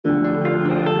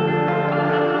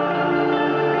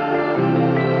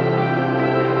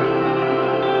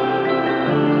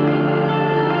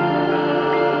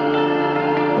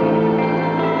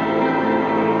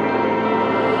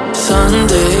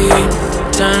Monday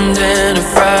turned into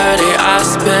Friday. I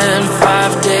spent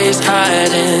 5 days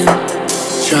hiding,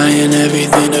 trying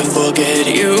everything to forget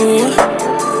you,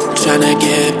 trying to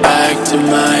get back to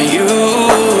my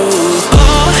youth.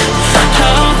 Oh,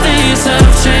 how things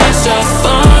have changed. I've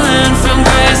fallen from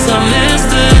grace. I miss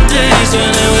the days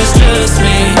when it was just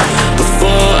me,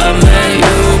 before I met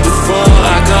you, before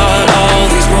I got all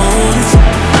these wounds.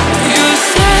 You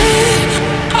say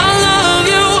I love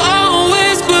you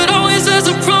always, but always as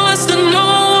a promise that no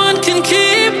one can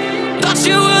keep. Thought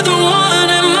you were the one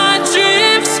in my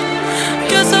dreams.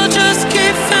 Guess I'll just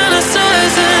keep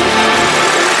fantasizing.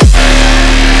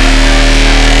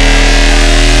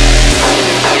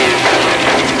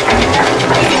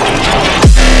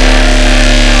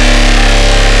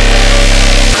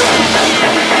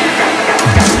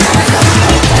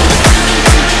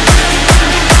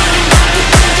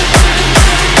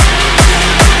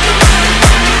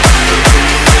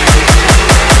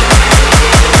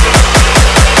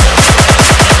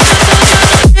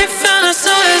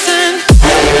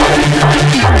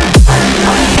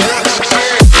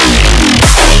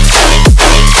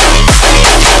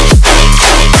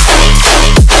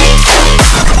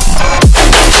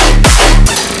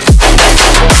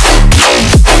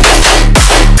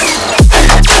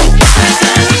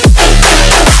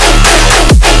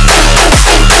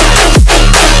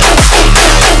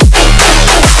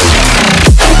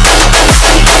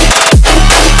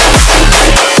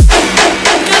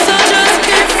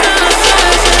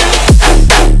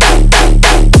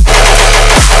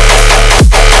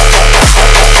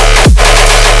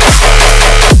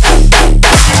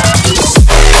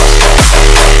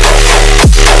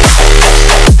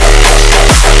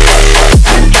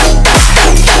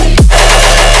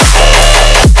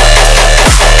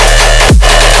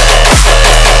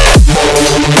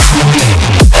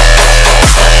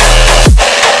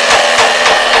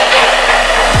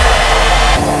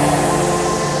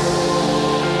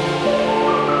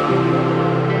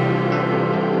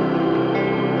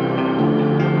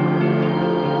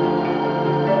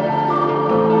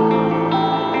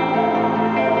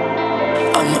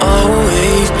 I'm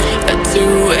awake at 2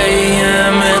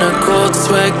 a.m. in a cold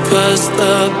sweat, 'cause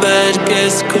the bed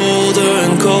gets colder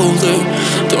and colder.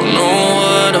 Don't know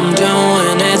what I'm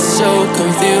doing, it's so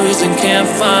confusing, can't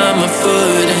find my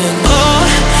footing. Oh,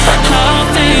 how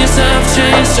things have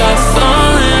changed.